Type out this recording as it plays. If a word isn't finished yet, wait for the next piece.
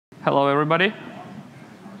Hello, everybody.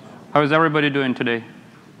 How is everybody doing today?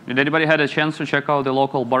 Did anybody had a chance to check out the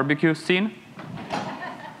local barbecue scene?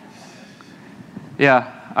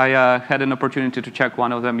 Yeah, I had an opportunity to check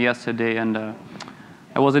one of them yesterday, and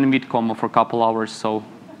I was in a meat coma for a couple hours, so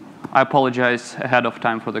I apologize ahead of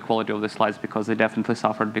time for the quality of the slides because they definitely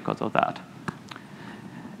suffered because of that.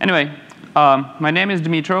 Anyway, my name is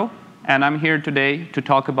Dmytro, and I'm here today to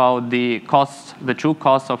talk about the true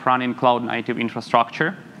costs of running cloud-native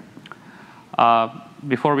infrastructure.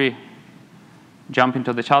 Before we jump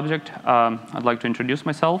into the subject, I'd like to introduce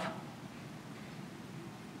myself.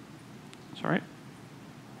 Sorry.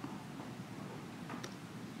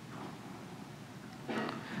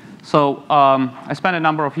 So I spent a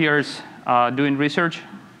number of years doing research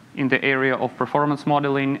in the area of performance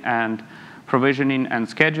modeling and provisioning and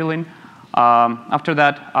scheduling. After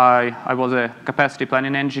that, I was a capacity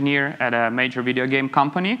planning engineer at a major video game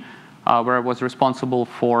company where I was responsible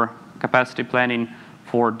for capacity planning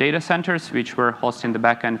for data centers, which were hosting the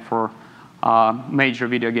backend for major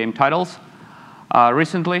video game titles.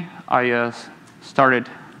 Recently, I started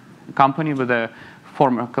a company with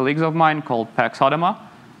former colleagues of mine called Pax Automa.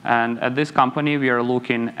 And at this company, we are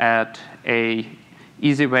looking at an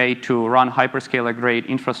easy way to run hyperscaler-grade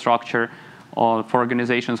infrastructure for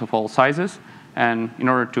organizations of all sizes. And in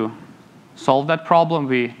order to solve that problem,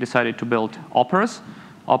 we decided to build Operas.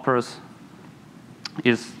 Operas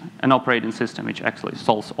is an operating system which actually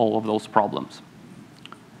solves all of those problems.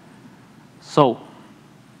 So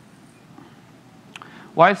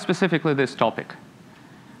why specifically this topic?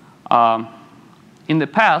 In the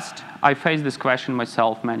past, I faced this question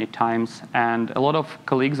myself many times, and a lot of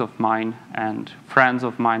colleagues of mine and friends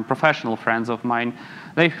of mine, professional friends of mine,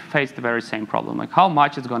 they faced the very same problem, like how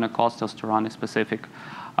much it's going to cost us to run a specific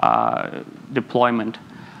deployment.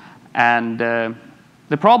 And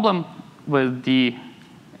the problem with the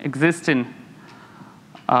existing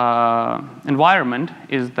environment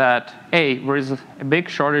is that, A, there is a big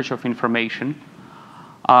shortage of information.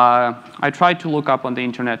 I tried to look up on the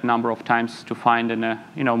internet a number of times to find a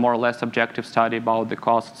more or less objective study about the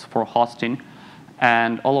costs for hosting.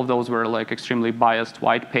 And all of those were like extremely biased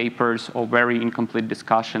white papers or very incomplete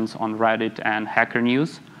discussions on Reddit and Hacker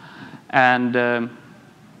News. And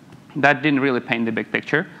that didn't really paint the big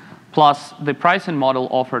picture. Plus, the pricing model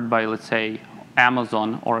offered by, let's say,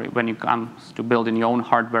 Amazon, or when it comes to building your own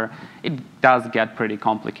hardware, it does get pretty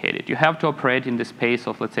complicated. You have to operate in the space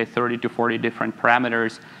of, let's say, 30 to 40 different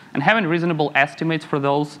parameters, and having reasonable estimates for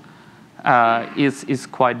those is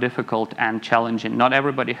quite difficult and challenging. Not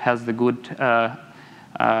everybody has the good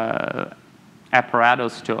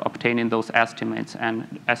apparatus to obtaining those estimates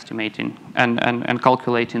and estimating and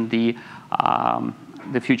calculating the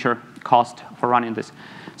future cost for running this.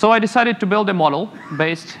 So I decided to build a model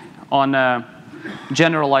based on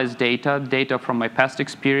generalized data from my past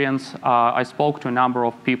experience. I spoke to a number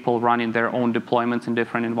of people running their own deployments in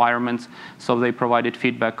different environments, so they provided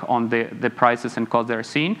feedback on the prices and costs they're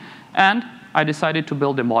seeing. And I decided to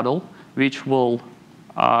build a model which will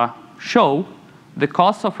show the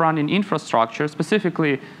costs of running infrastructure,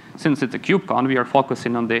 specifically since it's a KubeCon, we are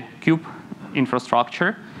focusing on the kube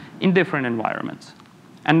infrastructure in different environments.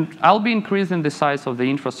 And I'll be increasing the size of the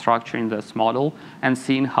infrastructure in this model and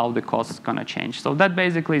seeing how the cost is going to change. So that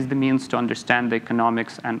basically is the means to understand the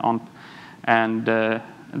economics and the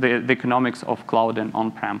economics of cloud and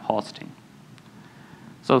on-prem hosting.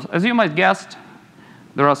 So as you might guess,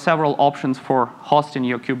 there are several options for hosting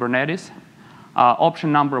your Kubernetes.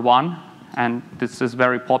 Option number one, and this is a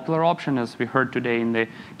very popular option, as we heard today in the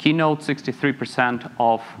keynote, 63%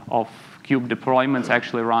 of kube deployments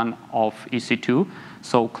actually run off EC2.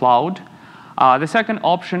 So cloud. The second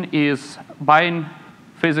option is buying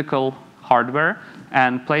physical hardware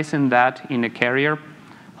and placing that in a carrier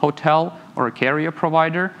hotel or a carrier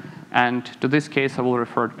provider. And to this case, I will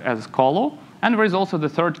refer to as colo. And there is also the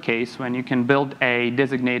third case when you can build a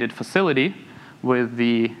designated facility with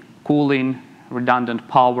the cooling, redundant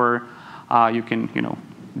power. You can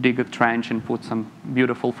dig a trench and put some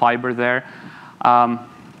beautiful fiber there.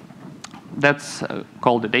 That's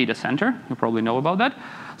called the data center. You probably know about that.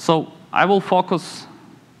 So I will focus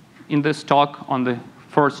in this talk on the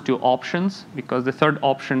first two options, because the third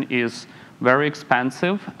option is very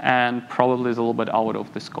expensive and probably is a little bit out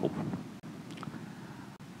of the scope.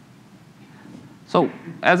 So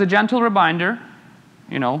as a gentle reminder,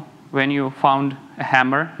 when you found a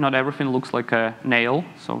hammer, not everything looks like a nail.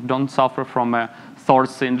 So don't suffer from a Thor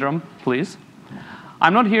syndrome, please.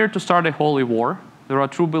 I'm not here to start a holy war. There are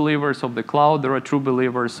true believers of the cloud. There are true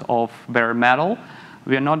believers of bare metal.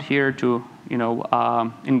 We are not here to,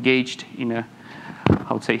 engaged in a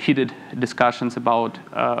I would say, heated discussions about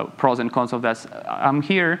pros and cons of this. I'm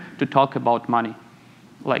here to talk about money.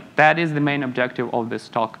 Like, that is the main objective of this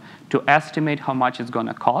talk, to estimate how much it's going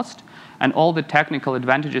to cost, and all the technical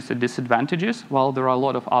advantages and disadvantages. Well, there are a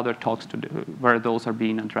lot of other talks to do where those are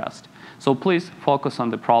being addressed. So please focus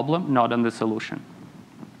on the problem, not on the solution.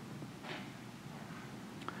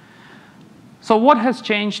 So what has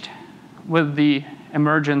changed with the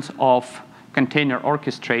emergence of container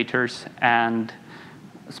orchestrators, and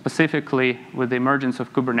specifically with the emergence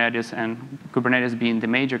of Kubernetes, and Kubernetes being the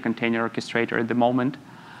major container orchestrator at the moment,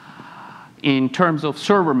 in terms of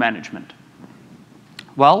server management?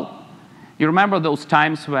 Well, you remember those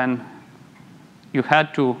times when you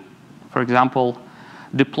had to, for example,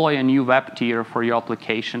 deploy a new web tier for your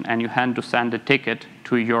application, and you had to send a ticket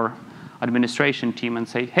to your administration team and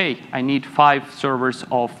say, hey, I need 5 servers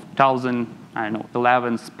of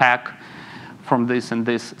 1011 spec from this and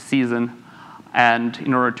this season, and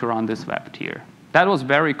in order to run this web tier. That was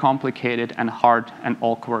very complicated and hard and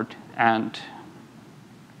awkward and,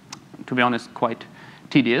 to be honest, quite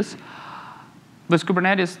tedious. With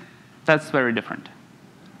Kubernetes, that's very different.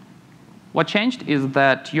 What changed is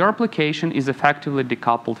that your application is effectively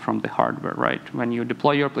decoupled from the hardware, right? When you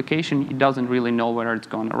deploy your application, it doesn't really know where it's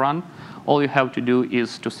going to run. All you have to do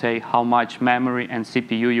is to say how much memory and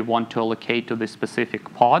CPU you want to allocate to this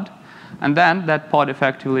specific pod. And then that pod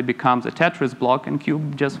effectively becomes a Tetris block, and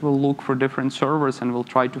Kube just will look for different servers and will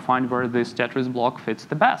try to find where this Tetris block fits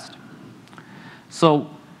the best. So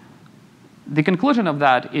the conclusion of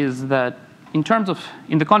that is that in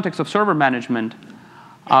the context of server management,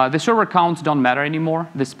 the server counts don't matter anymore.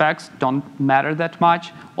 The specs don't matter that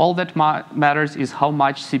much. All that matters is how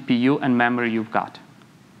much CPU and memory you've got.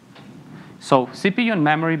 So CPU and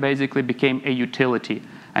memory basically became a utility.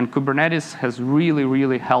 And Kubernetes has really,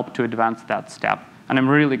 really helped to advance that step. And I'm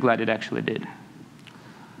really glad it actually did.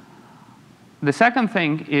 The second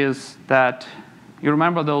thing is that you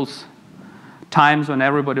remember those times when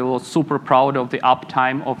everybody was super proud of the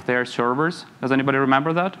uptime of their servers? Does anybody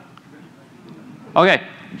remember that? OK,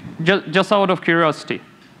 just out of curiosity,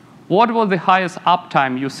 what was the highest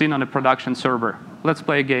uptime you've seen on a production server? Let's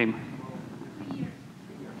play a game.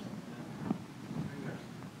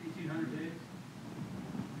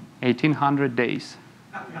 1,800 days.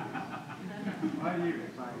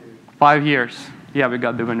 5 years. Yeah, we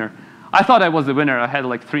got the winner. I thought I was the winner. I had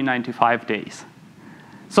like 395 days.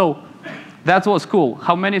 So that was cool.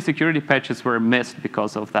 How many security patches were missed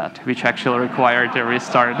because of that, which actually required a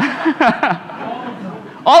restart?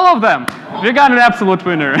 All of them. We got an absolute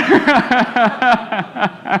winner.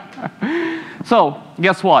 So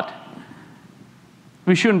guess what?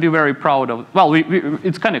 We shouldn't be very proud of. Well,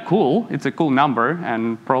 it's kind of cool. It's a cool number,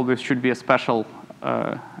 and probably should be a special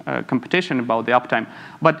competition about the uptime.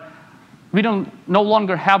 But we no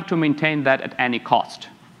longer have to maintain that at any cost.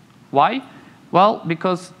 Why? Well,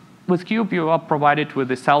 because with Kube, you are provided with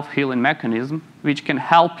a self-healing mechanism, which can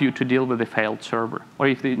help you to deal with a failed server, or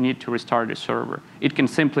if you need to restart a server. It can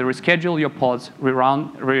simply reschedule your pods,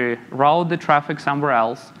 reroute the traffic somewhere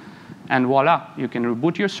else, and voila, you can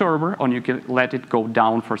reboot your server, or you can let it go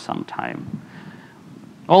down for some time.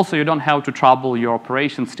 Also, you don't have to trouble your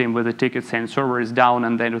operations team with a ticket saying server is down,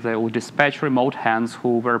 and then they will dispatch remote hands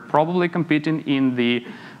who were probably competing in the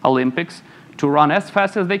Olympics to run as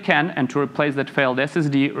fast as they can and to replace that failed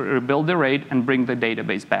SSD, rebuild the RAID, and bring the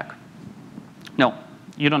database back. No,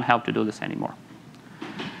 you don't have to do this anymore.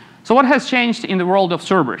 So what has changed in the world of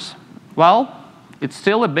servers? Well, it's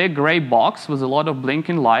still a big gray box with a lot of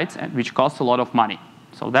blinking lights, which costs a lot of money.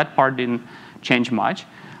 So that part didn't change much.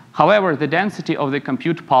 However, the density of the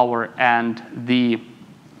compute power and the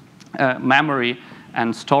memory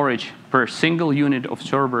and storage per single unit of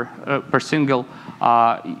server, per single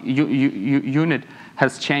unit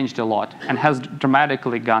has changed a lot and has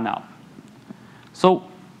dramatically gone up. So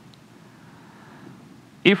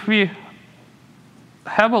if we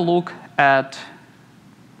have a look at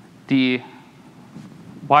the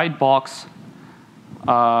white box,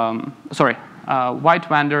 white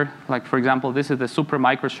vendor, like for example, this is the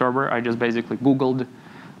Supermicro server. I just basically Googled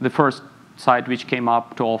the first site which came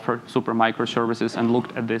up to offer Supermicro services and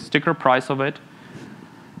looked at the sticker price of it.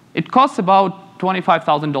 It costs about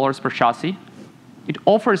 $25,000 per chassis. It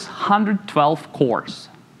offers 112 cores.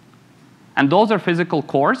 And those are physical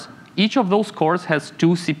cores. Each of those cores has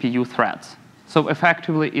 2 CPU threads. So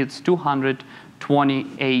effectively, it's 24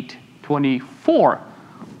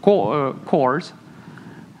 cores,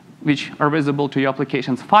 which are visible to your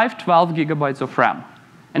applications, 512 gigabytes of RAM.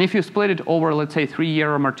 And if you split it over, let's say,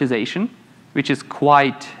 3-year amortization, which is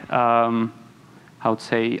quite I would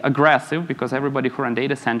say, aggressive, because everybody who runs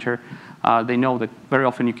data center, they know that very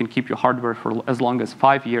often you can keep your hardware for as long as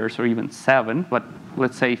 5 years or even 7, but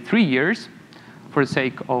let's say 3 years, for the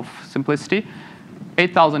sake of simplicity,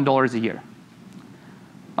 $8,000 a year.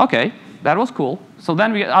 OK, that was cool. So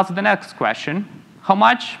then we asked the next question. How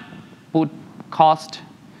much would cost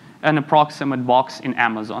an approximate box in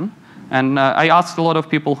Amazon? And I asked a lot of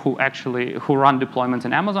people who run deployments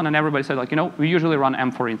in Amazon, and everybody said, like, we usually run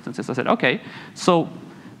M4 instances. I said, OK, so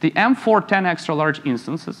the M4 10 extra large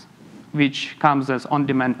instances, which comes as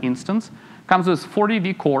on-demand instance, comes with 40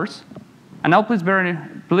 vCores. And now please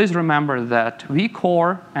remember that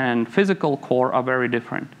vCore and physical core are very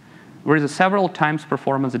different. There is a several times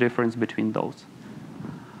performance difference between those.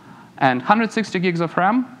 And 160 gigs of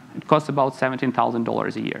RAM, it costs about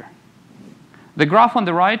 $17,000 a year. The graph on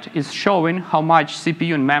the right is showing how much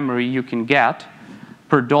CPU and memory you can get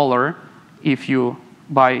per dollar if you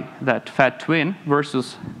buy that fat twin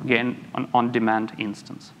versus, again, an on-demand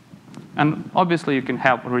instance. And obviously, you can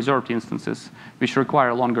have reserved instances which require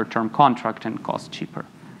a longer-term contract and cost cheaper.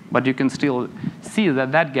 But you can still see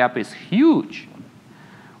that that gap is huge.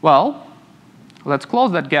 Well, let's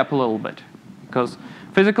close that gap a little bit, because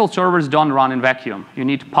physical servers don't run in vacuum. You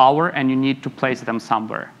need power, and you need to place them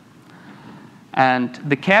somewhere. And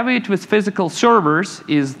the caveat with physical servers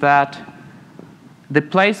is that the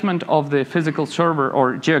placement of the physical server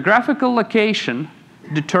or geographical location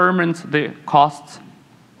determines the costs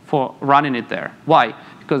for running it there. Why?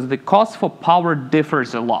 Because the cost for power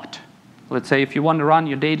differs a lot. Let's say if you want to run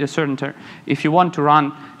your data center, if you want to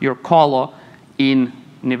run your colo in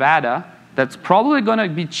Nevada, that's probably going to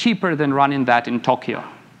be cheaper than running that in Tokyo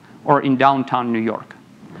or in downtown New York.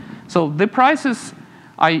 So the prices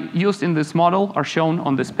I used in this model are shown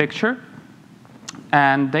on this picture,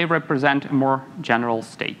 and they represent a more general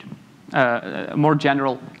state, a more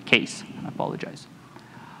general case. I apologize.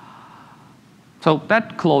 So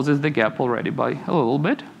that closes the gap already by a little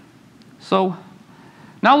bit. So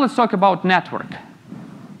now let's talk about network.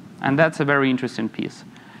 And that's a very interesting piece,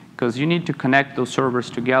 because you need to connect those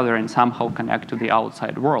servers together and somehow connect to the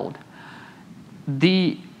outside world.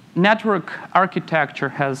 The network architecture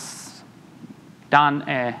has done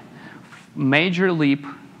a major leap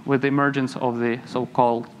with the emergence of the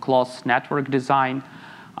so-called closed network design,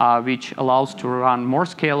 which allows to run more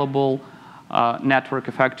scalable network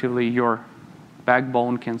effectively. Your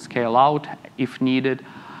backbone can scale out if needed.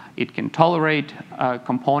 It can tolerate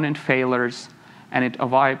component failures, and it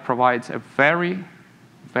provides a very,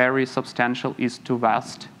 very substantial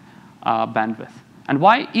east-to-west bandwidth. And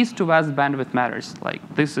why east-to-west bandwidth matters? Like,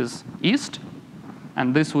 this is east,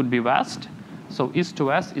 and this would be west. So east to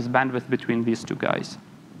west is bandwidth between these two guys.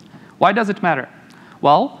 Why does it matter?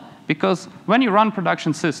 Well, because when you run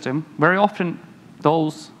production system, very often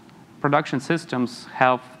those production systems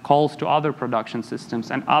have calls to other production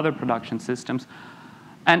systems and other production systems.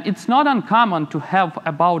 And it's not uncommon to have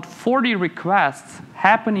about 40 requests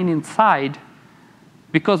happening inside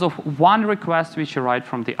because of one request which arrived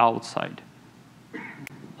from the outside.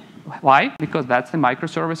 Why? Because that's the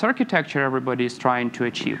microservice architecture everybody is trying to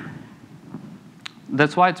achieve.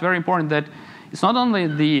 That's why it's very important that it's not only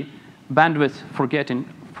the bandwidth for getting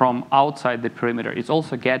from outside the perimeter, it's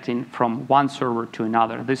also getting from one server to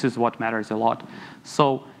another. This is what matters a lot.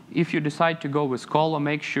 So if you decide to go with Colo,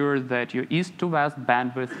 make sure that your east-to-west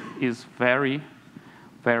bandwidth is very,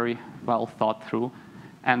 very well thought through,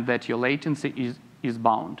 and that your latency is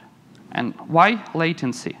bound. And why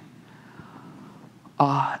latency?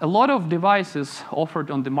 A lot of devices offered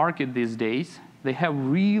on the market these days, they have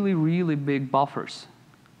really, really big buffers,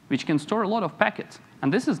 which can store a lot of packets.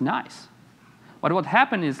 And this is nice. But what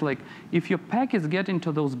happens is, like, if your packets get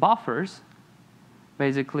into those buffers,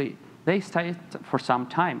 basically, they stay for some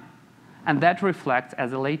time. And that reflects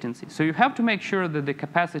as a latency. So you have to make sure that the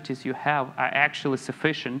capacities you have are actually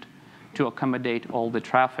sufficient to accommodate all the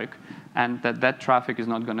traffic, and that that traffic is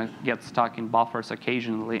not going to get stuck in buffers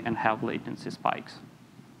occasionally and have latency spikes.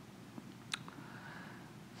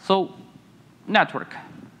 So network.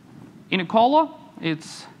 In a colo,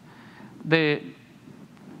 it's the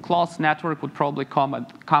closed network would probably come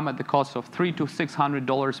at the cost of $300 to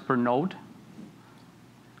 $600 per node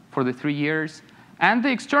for the 3 years. And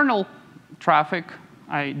the external traffic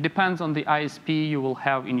depends on the ISP you will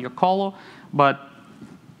have in your colo, but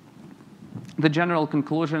the general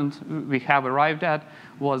conclusion we have arrived at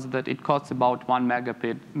was that it costs about 1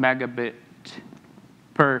 megabit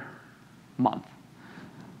per month.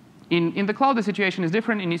 In the cloud, the situation is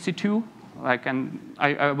different. In EC2, and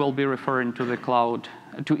I will be referring to the cloud,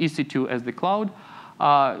 to EC2 as the cloud,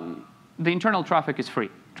 the internal traffic is free.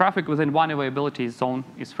 traffic within one availability zone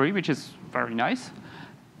is free, which is very nice.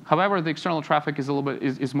 However, the external traffic is a little bit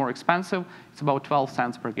is more expensive. It's about 12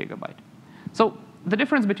 cents per gigabyte. So the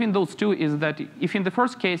difference between those two is that if in the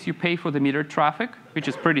first case you pay for the metered traffic, which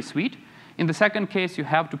is pretty sweet, in the second case you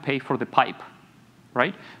have to pay for the pipe,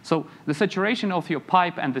 right? So the saturation of your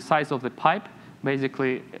pipe and the size of the pipe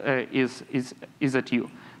basically is at you.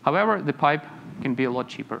 However, the pipe can be a lot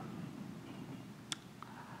cheaper.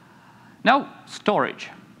 Now, storage.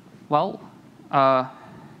 Well,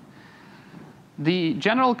 the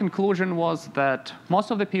general conclusion was that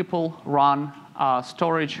most of the people run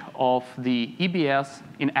storage of the EBS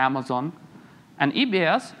in Amazon. And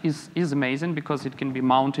EBS is amazing because it can be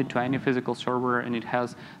mounted to any physical server, and it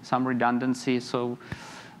has some redundancy. So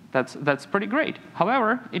that's pretty great.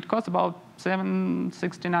 However, it costs about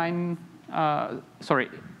 $7.69. Sorry,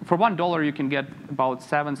 for $1 you can get about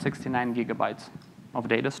 769 gigabytes of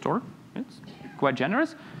data stored. It's quite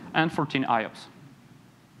generous, and 14 IOPS.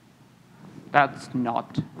 That's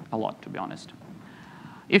not a lot, to be honest.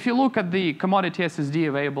 If you look at the commodity SSD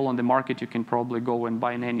available on the market, you can probably go and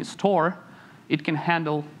buy in any store. It can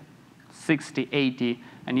handle 60, 80,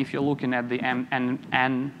 and if you're looking at the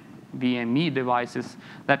NVMe devices,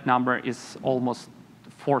 that number is almost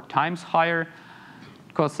 4 times higher.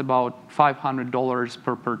 It costs about $500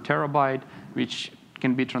 per terabyte, which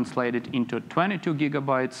can be translated into 22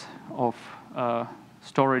 gigabytes of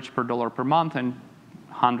storage per dollar per month and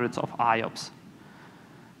hundreds of IOPS.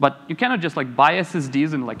 But you cannot just buy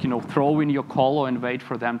SSDs and throw in your colo and wait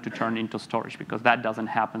for them to turn into storage, because that doesn't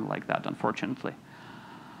happen like that, unfortunately.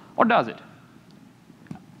 Or does it?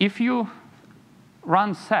 If you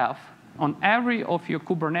run Ceph on every of your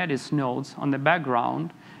Kubernetes nodes on the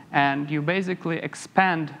background, and you basically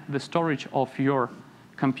expand the storage of your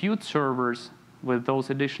compute servers with those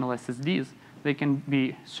additional SSDs, they can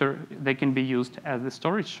be used as the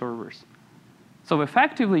storage servers. So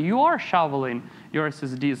effectively, you are shoveling your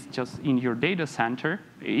SSDs just in your data center,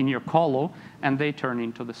 in your colo, and they turn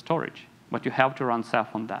into the storage. But you have to run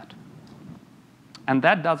Ceph on that. And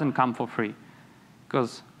that doesn't come for free,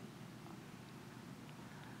 because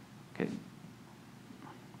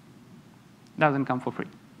doesn't come for free,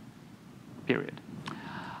 period.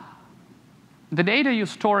 The data you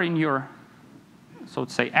store in your, so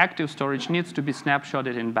to say, active storage needs to be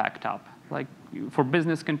snapshotted and backed up, like for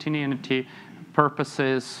business continuity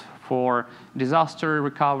purposes, for disaster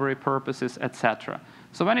recovery purposes, etc.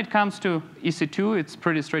 So when it comes to EC2, it's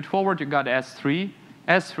pretty straightforward. You got S3.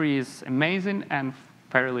 S3 is amazing and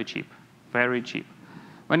fairly cheap, very cheap.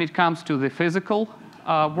 When it comes to the physical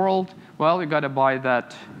world, well, you got to buy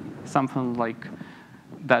that something like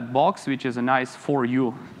that box, which is a nice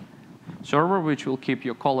 4U server, which will keep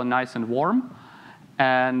your colon nice and warm.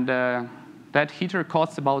 And that heater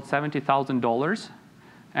costs about $70,000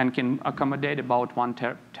 and can accommodate about 1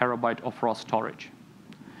 terabyte of raw storage.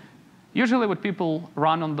 Usually what people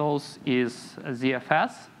run on those is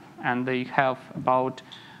ZFS, and they have about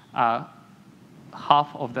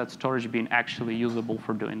half of that storage being actually usable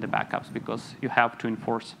for doing the backups, because you have to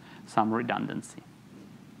enforce some redundancy.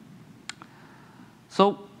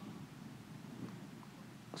 So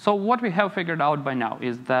what we have figured out by now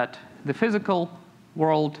is that the physical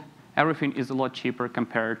world, everything is a lot cheaper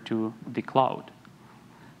compared to the cloud.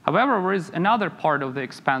 However, there is another part of the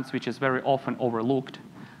expense which is very often overlooked,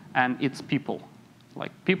 and it's people.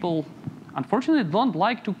 People, unfortunately, don't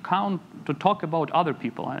like to talk about other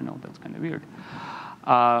people. I know that's kind of weird.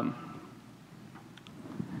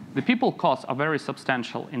 The people costs are very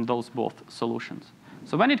substantial in those both solutions.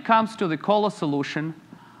 So when it comes to the colo solution,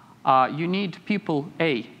 you need people,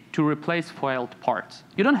 to replace failed parts.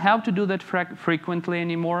 You don't have to do that frequently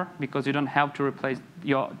anymore, because you don't have to replace,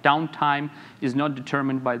 your downtime is not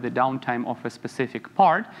determined by the downtime of a specific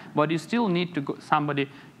part, but you still need somebody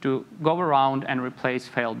to go around and replace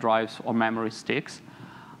failed drives or memory sticks.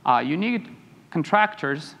 You need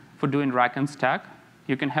contractors for doing rack and stack.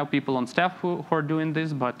 You can have people on staff who are doing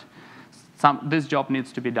this, but this job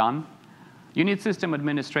needs to be done. You need system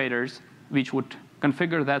administrators, which would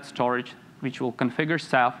configure that storage, which will configure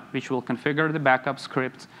Ceph, which will configure the backup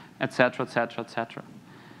scripts, et cetera, et cetera, et cetera.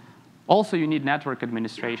 Also, you need network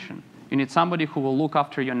administration. You need somebody who will look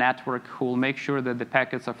after your network, who will make sure that the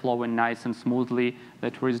packets are flowing nice and smoothly,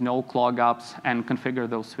 that there is no clog ups, and configure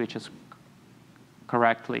those switches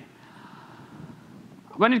correctly.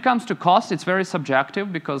 When it comes to cost, it's very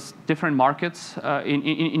subjective, because different markets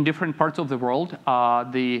in different parts of the world,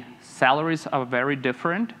 the salaries are very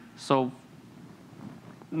different. So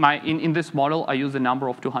in this model, I use the number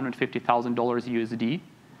of $250,000 USD.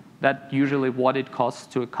 That's usually what it costs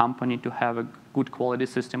to a company to have a good quality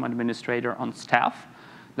system administrator on staff.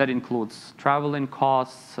 That includes traveling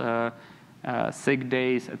costs, sick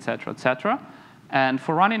days, et cetera. And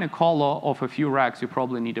for running a colo of a few racks, you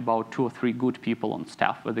probably need about 2 or 3 good people on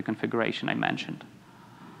staff with the configuration I mentioned.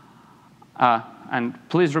 And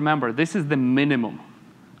please remember, this is the minimum.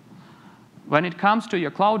 When it comes to your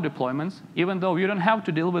cloud deployments, even though you don't have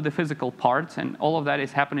to deal with the physical parts and all of that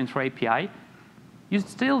is happening through API, you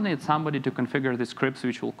still need somebody to configure the scripts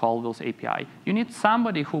which will call those API. You need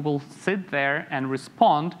somebody who will sit there and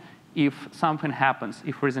respond if something happens,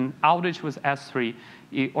 if there's an outage with S3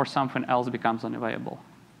 or something else becomes unavailable.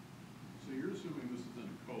 So you're assuming this is in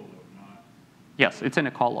a colo, not? Yes, it's in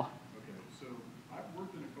a colo. Okay, so I've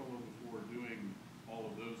worked in a colo before doing all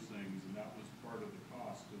of those things, and that was part of the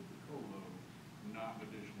cost of the colo, not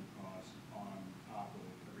additional cost on top of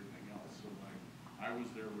everything else. So like, I was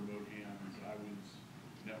their remote hands, I was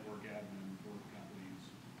network admin for companies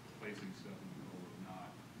placing stuff in the colo,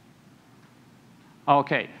 not.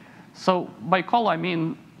 Okay, so by colo I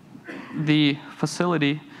mean the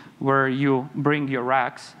facility where you bring your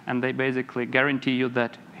racks and they basically guarantee you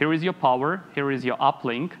that here is your power, here is your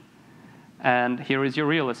uplink, and here is your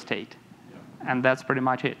real estate. Yeah. And that's pretty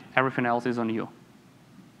much it. Everything else is on you.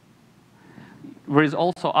 There is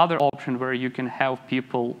also other option where you can have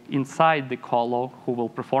people inside the colo who will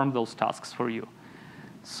perform those tasks for you.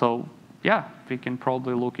 So yeah, we can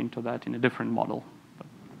probably look into that in a different model. But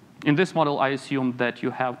in this model, I assume that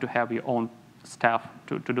you have to have your own staff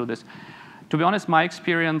to do this. To be honest, my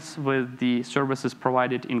experience with the services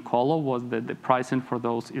provided in colo was that the pricing for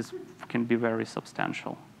those can be very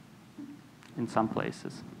substantial in some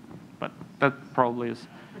places. But that probably is.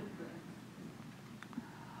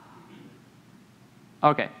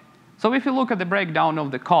 Okay, so if you look at the breakdown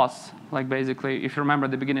of the costs, like basically, if you remember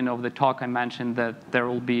at the beginning of the talk, I mentioned that there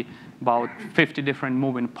will be about 50 different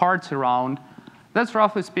moving parts around. That's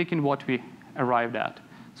roughly speaking what we arrived at.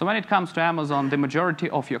 So when it comes to Amazon, the majority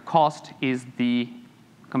of your cost is the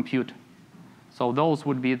compute. So those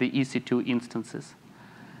would be the EC2 instances.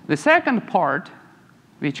 The second part,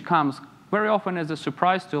 which comes very often as a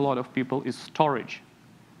surprise to a lot of people, is storage.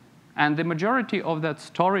 And the majority of that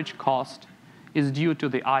storage cost is due to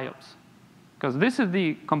the IOPS. Because this is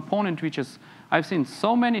the component which is, I've seen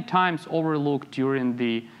so many times overlooked during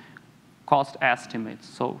the cost estimates.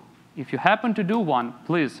 So if you happen to do one,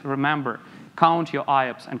 please remember, count your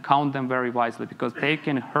IOPS and count them very wisely because they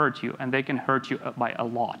can hurt you, and they can hurt you by a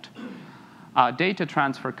lot. Data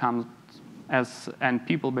transfer comes as, and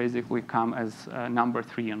people basically come as number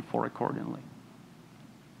 3 and 4 accordingly.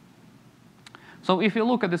 So if you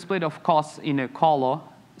look at the split of costs in a colo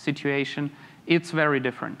situation, it's very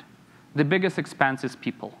different. The biggest expense is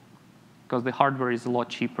people, because the hardware is a lot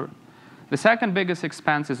cheaper. The second biggest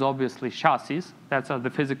expense is obviously chassis. That's the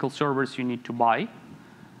physical servers you need to buy.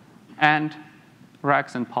 And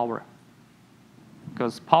racks and power,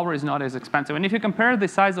 because power is not as expensive. And if you compare the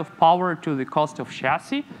size of power to the cost of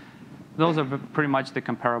chassis, those are pretty much the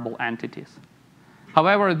comparable entities.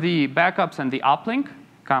 However, the backups and the uplink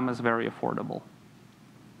come as very affordable.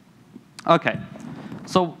 Okay,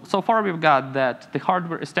 so far we've got that the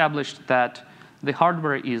hardware established that the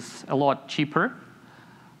hardware is a lot cheaper,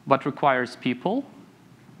 but requires people.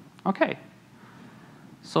 Okay,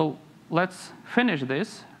 so let's finish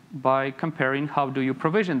this by comparing how do you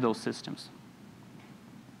provision those systems.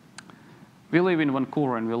 We live in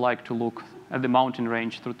Vancouver, and we like to look at the mountain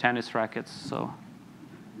range through tennis rackets. So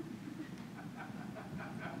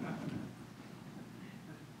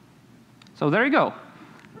there you go.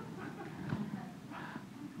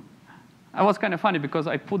 It was kind of funny because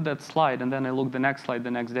I put that slide, and then I looked the next slide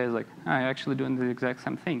the next day. I was like, I'm actually doing the exact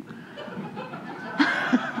same thing.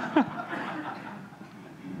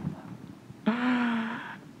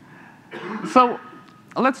 So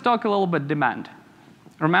let's talk a little bit demand.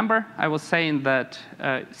 Remember, I was saying that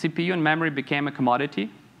CPU and memory became a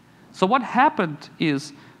commodity. So what happened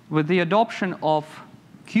is, with the adoption of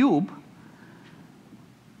Cube,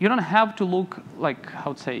 you don't have to look like,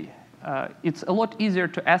 how to say, it's a lot easier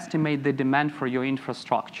to estimate the demand for your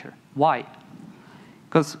infrastructure. Why?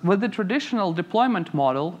 Because with the traditional deployment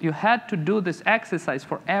model, you had to do this exercise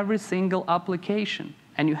for every single application.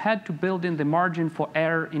 And you had to build in the margin for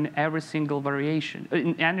error in every single variation,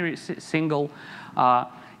 in every single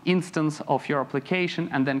instance of your application,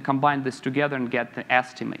 and then combine this together and get the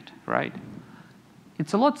estimate, right?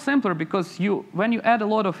 It's a lot simpler because when you add a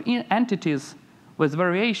lot of entities with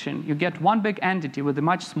variation, you get one big entity with a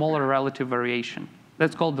much smaller relative variation.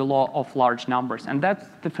 That's called the law of large numbers. And that's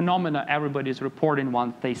the phenomena everybody's reporting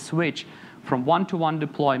once they switch from one-to-one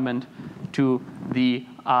deployment to the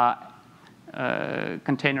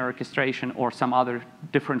container orchestration or some other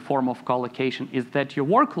different form of collocation is that your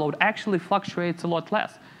workload actually fluctuates a lot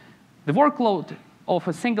less. The workload of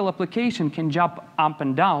a single application can jump up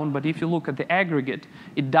and down, but if you look at the aggregate,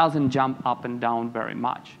 it doesn't jump up and down very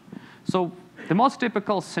much. So the most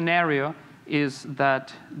typical scenario is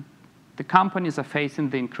that the companies are facing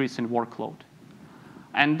the increase in workload.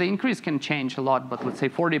 And the increase can change a lot, but let's say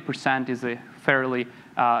 40% is a fairly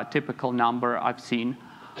typical number I've seen.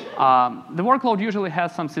 The workload usually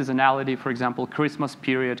has some seasonality. For example, Christmas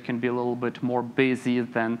period can be a little bit more busy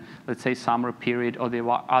than, let's say, summer period or the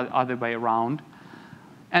other way around.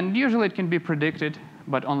 And usually it can be predicted,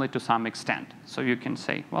 but only to some extent. So you can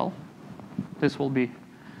say, well, this will be,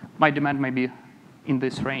 my demand may be in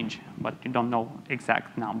this range, but you don't know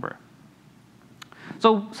exact number.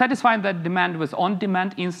 So satisfying that demand with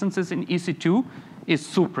on-demand instances in EC2 is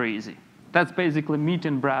super easy. That's basically meat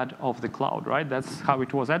and bread of the cloud, right? That's how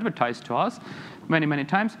it was advertised to us many, many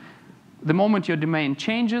times. The moment your domain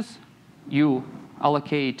changes, you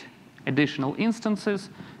allocate additional instances,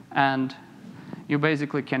 and you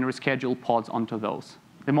basically can reschedule pods onto those.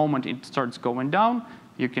 The moment it starts going down,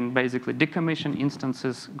 you can basically decommission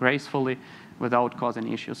instances gracefully without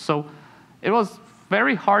causing issues. So it was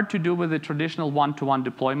very hard to do with the traditional one-to-one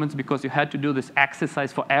deployments because you had to do this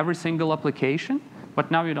exercise for every single application. But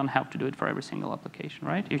now you don't have to do it for every single application,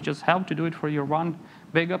 right? You just have to do it for your one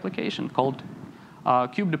big application called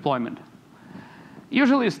kube deployment.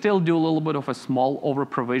 Usually you still do a little bit of a small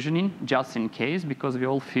over-provisioning just in case because we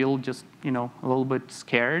all feel just a little bit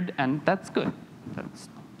scared, and that's good. That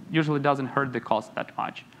usually doesn't hurt the cost that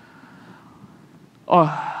much.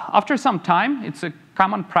 After some time, it's a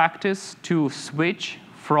common practice to switch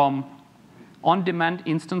from on-demand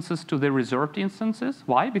instances to the reserved instances.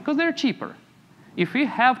 Why? Because they're cheaper. If we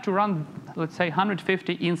have to run, let's say,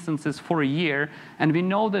 150 instances for a year, and we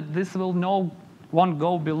know that this won't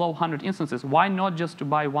go below 100 instances, why not just to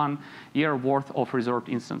buy 1 year worth of reserved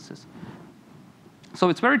instances? So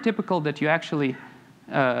it's very typical that you actually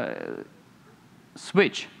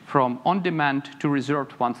switch from on-demand to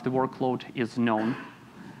reserved once the workload is known,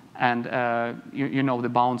 and you know the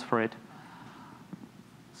bounds for it.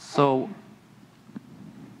 So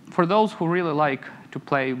for those who really like to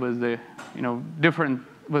play with the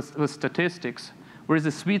with statistics, where is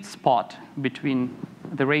the sweet spot between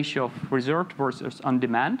the ratio of reserved versus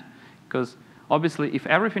on-demand? Because obviously, if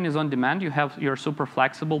everything is on-demand, you're super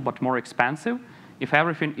flexible but more expensive. If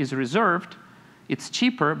everything is reserved, it's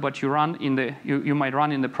cheaper, but you might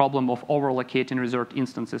run in the problem of over-allocating reserved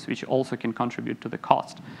instances, which also can contribute to the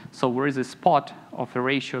cost. So where is the spot of the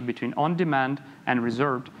ratio between on-demand and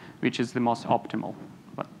reserved, which is the most optimal?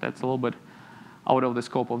 But that's a little bit out of the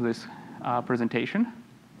scope of this presentation.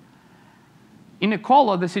 In a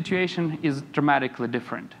colo, the situation is dramatically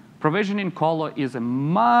different. Provisioning colo is a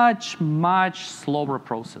much, much slower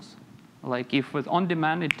process. Like if with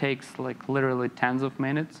on-demand, it takes like literally tens of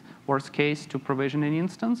minutes, worst case, to provision an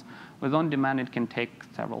instance. With on-demand, it can take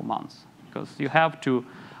several months because you have to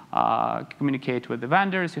communicate with the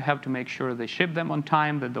vendors. You have to make sure they ship them on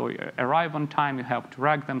time, that they arrive on time. You have to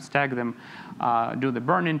rack them, stack them, do the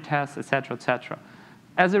burn-in tests, et cetera, et cetera.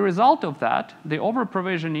 As a result of that, the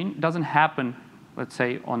over-provisioning doesn't happen, let's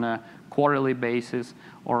say, on a quarterly basis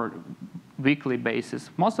or weekly basis.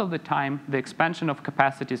 Most of the time, the expansion of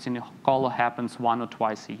capacities in a colo happens 1 or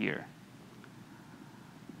twice a year.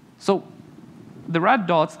 So the red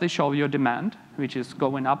dots, they show your demand, which is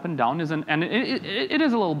going up and down, and it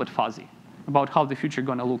is a little bit fuzzy about how the future is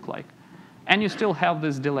going to look like. And you still have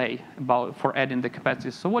this delay for adding the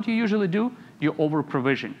capacities. So what you usually do, you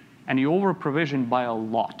over-provision. And you over-provision by a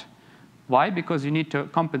lot. Why? Because you need to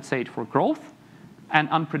compensate for growth and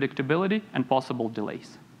unpredictability and possible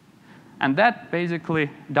delays. And that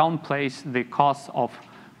basically downplays the cost of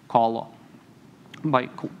colo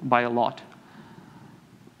by a lot.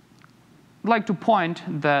 I'd like to point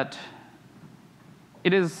that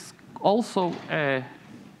it is also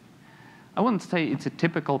I wouldn't say it's a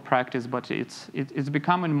typical practice, but it's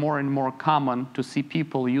becoming more and more common to see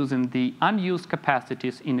people using the unused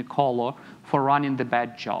capacities in a colo for running the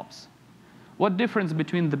bad jobs. What difference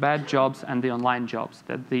between the bad jobs and the online jobs?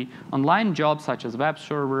 That the online jobs, such as web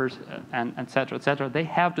servers and et cetera, they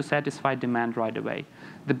have to satisfy demand right away.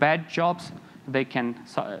 The bad jobs, they can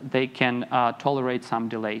tolerate some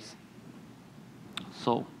delays.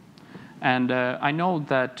 So, and I know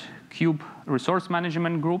that Kube Resource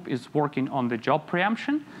Management Group is working on the job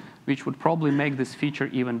preemption, which would probably make this feature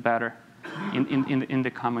even better in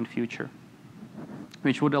the common future,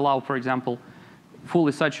 which would allow, for example,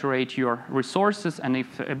 fully saturate your resources, and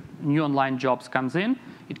if a new online jobs comes in,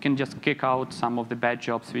 it can just kick out some of the bad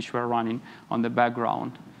jobs which were running on the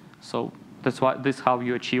background. So this is how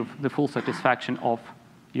you achieve the full satisfaction of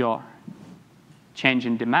your change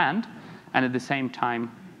in demand, and at the same time,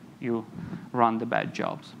 you run the bad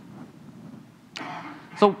jobs.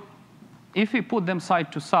 So if we put them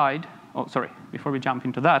side to side, oh, sorry, before we jump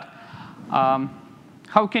into that,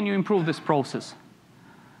 how can you improve this process?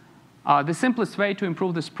 The simplest way to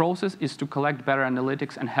improve this process is to collect better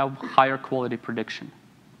analytics and have higher quality prediction.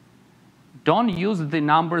 Don't use the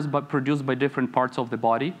numbers but produced by different parts of the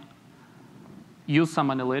body. Use some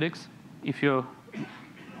analytics. If you're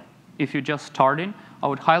just starting, I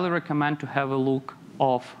would highly recommend to have a look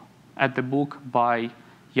at the book by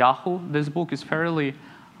Yahoo. This book is fairly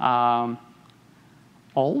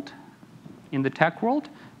old in the tech world,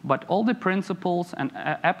 but all the principles and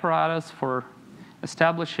apparatus for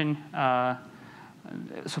establishing,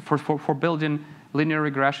 for building linear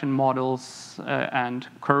regression models and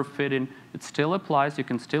curve fitting, it still applies. You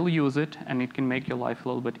can still use it, and it can make your life a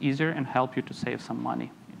little bit easier and help you to save some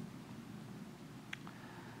money.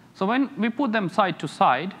 So when we put them side to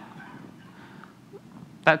side,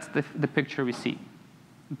 that's the picture we see.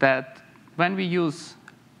 That when we use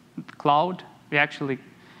cloud, we actually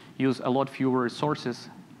use a lot fewer resources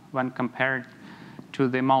when compared to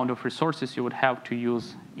the amount of resources you would have to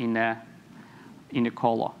use in a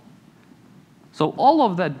colo. So all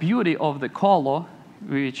of that beauty of the colo,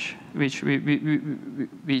 which we've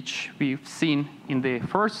seen in the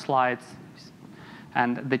first slides,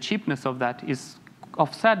 and the cheapness of that is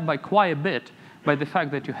offset by quite a bit by the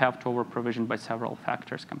fact that you have to over-provision by several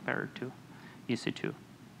factors compared to EC2.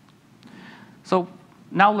 So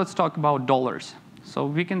now let's talk about dollars. So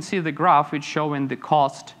we can see the graph which showing the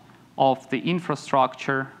cost of the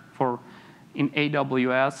infrastructure in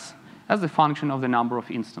AWS as a function of the number of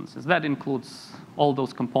instances. That includes all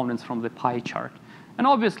those components from the pie chart. And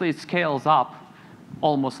obviously, it scales up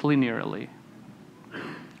almost linearly,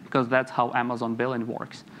 because that's how Amazon billing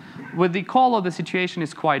works. With the colo, the situation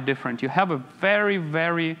is quite different. You have a very,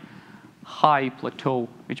 very high plateau,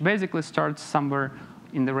 which basically starts somewhere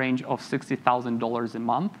in the range of $60,000 a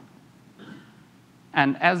month.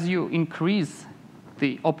 And as you increase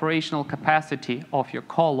the operational capacity of your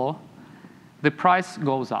colo, the price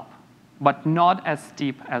goes up, but not as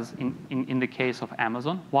steep as in the case of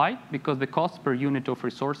Amazon. Why? Because the cost per unit of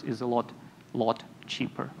resource is a lot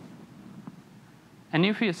cheaper. And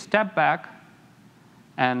if you step back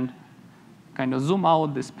and kind of zoom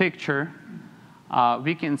out this picture,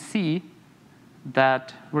 we can see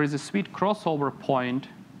that there is a sweet crossover point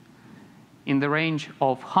in the range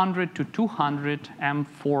of 100 to 200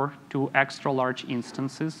 M4 to extra large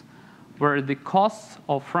instances, where the costs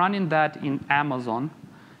of running that in Amazon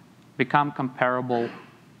become comparable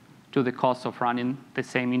to the cost of running the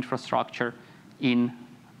same infrastructure in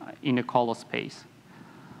a colo space.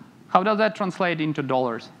 How does that translate into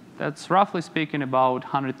dollars? That's roughly speaking about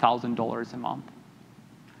 $100,000 a month.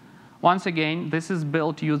 Once again, this is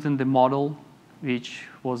built using the model which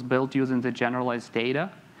was built using the generalized data.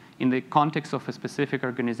 In the context of a specific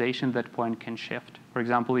organization, that point can shift. For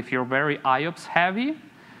example, if you're very IOPS heavy,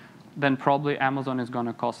 then probably Amazon is going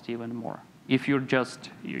to cost even more. If your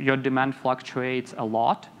demand fluctuates a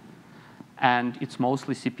lot, and it's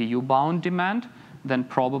mostly CPU-bound demand, then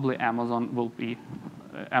probably Amazon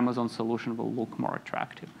solution will look more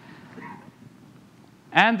attractive.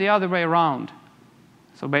 And the other way around.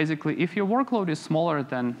 So basically, if your workload is smaller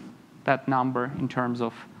than that number in terms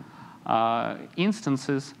of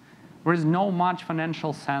instances, there is no much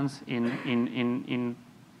financial sense in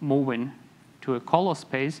moving to a colo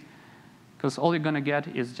space, because all you're going to get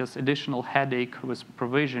is just additional headache with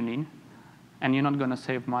provisioning, and you're not going to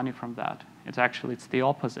save money from that. It's the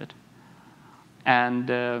opposite. And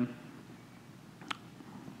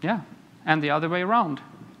yeah, and the other way around.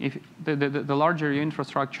 If the larger your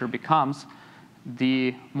infrastructure becomes,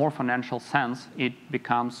 the more financial sense it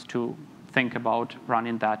becomes to think about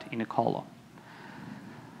running that in a colo.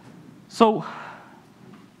 So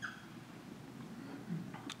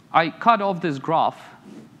I cut off this graph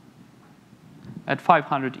at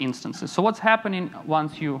 500 instances. So what's happening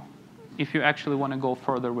if you actually want to go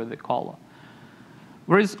further with the colo?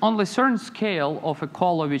 There is only a certain scale of a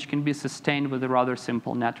colo which can be sustained with a rather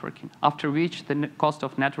simple networking, after which the cost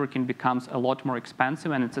of networking becomes a lot more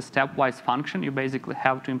expensive, and it's a stepwise function. You basically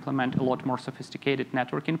have to implement a lot more sophisticated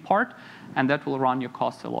networking part, and that will run your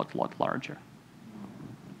costs a lot larger.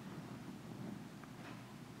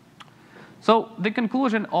 So the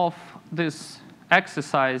conclusion of this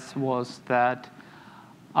exercise was that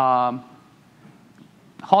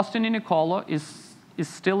hosting in a colo is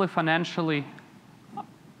still a financially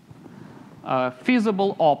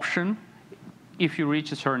feasible option if you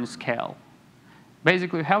reach a certain scale.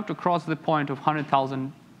 Basically, you have to cross the point of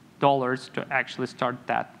 $100,000 to actually start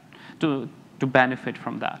that, to benefit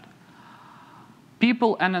from that.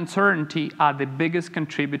 People and uncertainty are the biggest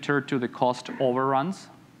contributor to the cost overruns.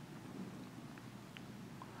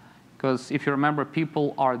 Because if you remember,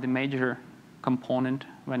 people are the major component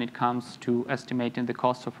when it comes to estimating the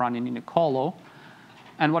cost of running in a colo.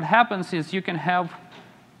 And what happens is you can have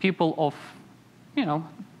people of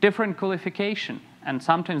different qualification. And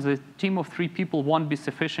sometimes the team of 3 people won't be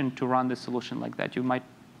sufficient to run the solution like that. You might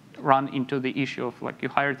run into the issue of, like, you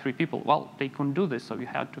hired 3 people. Well, they couldn't do this, so you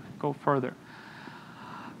had to go further.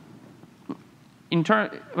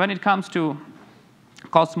 When it comes to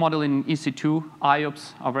cost modeling in EC2,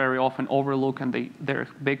 IOPS are very often overlooked, and they're a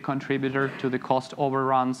big contributor to the cost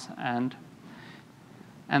overruns. And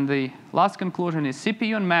the last conclusion is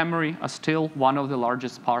CPU and memory are still one of the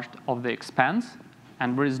largest parts of the expense,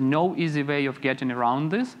 and there is no easy way of getting around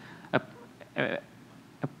this,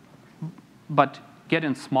 but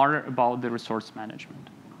getting smarter about the resource management.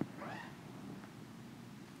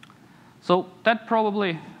 So that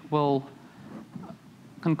probably will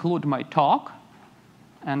conclude my talk.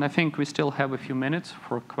 And I think we still have a few minutes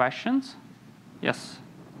for questions. Yes?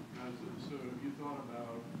 So you thought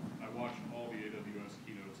about, I watched all the AWS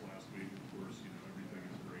keynotes last week. Of course, everything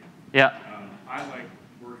is great. Yeah. I like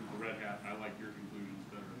working for Red Hat. I like your conclusions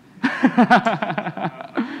better.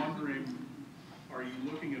 I'm wondering, are you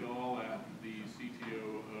looking at all at the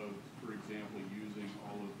CTO of, for example, using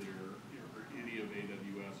all of their, or any of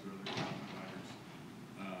AWS or other cloud providers,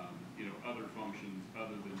 other functions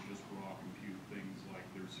other than just raw compute, things like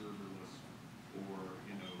their serverless or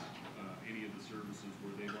any of the services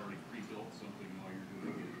where they've already pre-built something while you're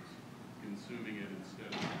doing it, consuming it instead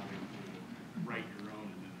of having to write your own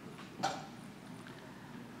and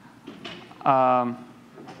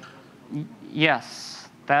then yes,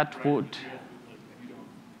 that right. would. You don't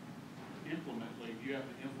implement, you have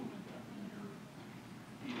to implement that when you're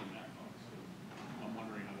eating that cost. So I'm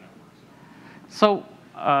wondering how that works out. So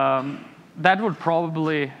that would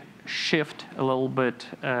probably shift a little bit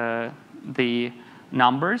the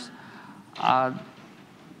numbers.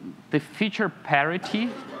 The feature parity,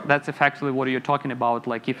 that's effectively what you're talking about.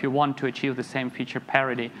 Like, if you want to achieve the same feature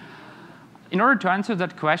parity, in order to answer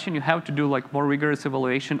that question, you have to do more rigorous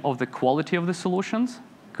evaluation of the quality of the solutions,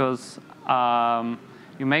 because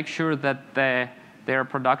you make sure that they're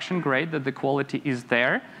production grade, that the quality is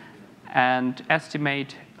there, and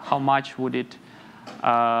estimate how much would it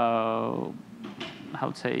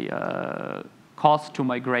cost to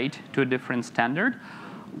migrate to a different standard.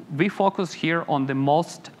 We focus here on the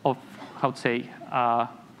most of,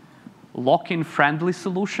 lock-in friendly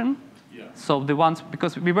solution. Yeah. So the ones,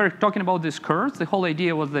 because we were talking about these curves, the whole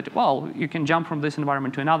idea was that, well, you can jump from this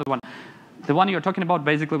environment to another one. The one you're talking about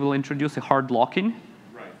basically will introduce a hard lock-in.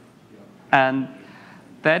 Right. Yeah. And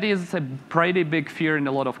that is a pretty big fear in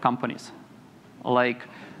a lot of companies. Like,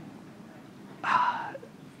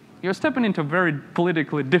 you're stepping into a very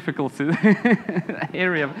politically difficult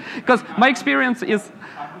area. Because my experience is...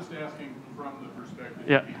 I'm just asking from the perspective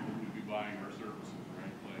yeah. of people who would be buying our services,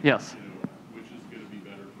 right? Yes. Which is going to be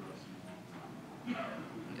better for us.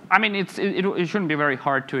 I mean, it shouldn't be very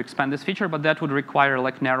hard to expand this feature, but that would require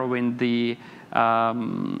narrowing the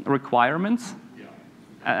requirements. Yeah.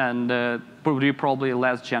 And would be probably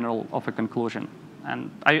less general of a conclusion.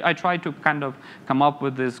 And I try to kind of come up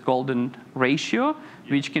with this golden ratio,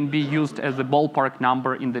 which can be used as a ballpark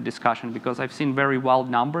number in the discussion, because I've seen very wild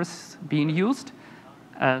numbers being used,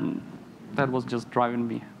 and that was just driving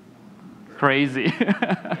me crazy.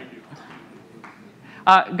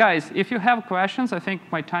 Guys, if you have questions, I think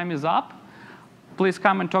my time is up. Please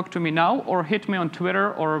come and talk to me now, or hit me on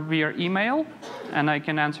Twitter or via email, and I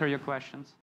can answer your questions.